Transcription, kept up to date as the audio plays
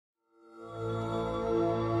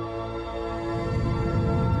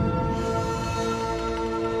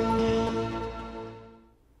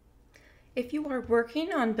If you are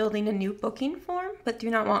working on building a new booking form but do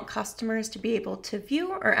not want customers to be able to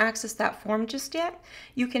view or access that form just yet,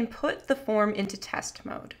 you can put the form into test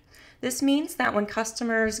mode. This means that when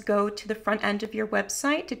customers go to the front end of your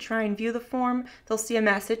website to try and view the form, they'll see a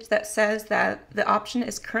message that says that the option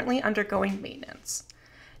is currently undergoing maintenance.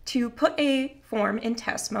 To put a form in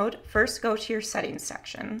test mode, first go to your settings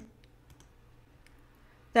section.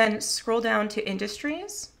 Then scroll down to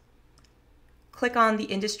Industries, click on the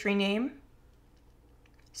industry name,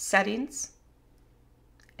 Settings,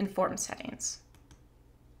 and Form Settings.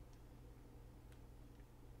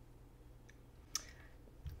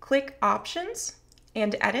 Click Options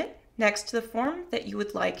and Edit next to the form that you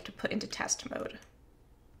would like to put into test mode.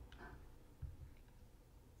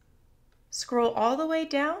 Scroll all the way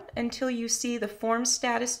down until you see the Form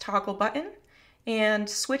Status toggle button and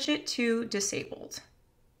switch it to Disabled.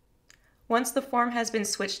 Once the form has been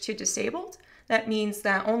switched to Disabled, that means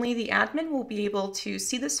that only the admin will be able to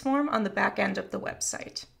see this form on the back end of the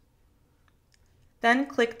website. Then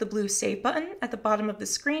click the blue Save button at the bottom of the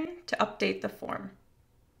screen to update the form.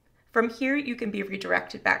 From here, you can be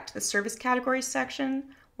redirected back to the Service Categories section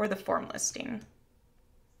or the form listing.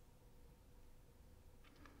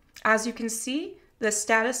 As you can see, the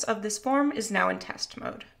status of this form is now in test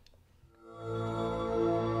mode.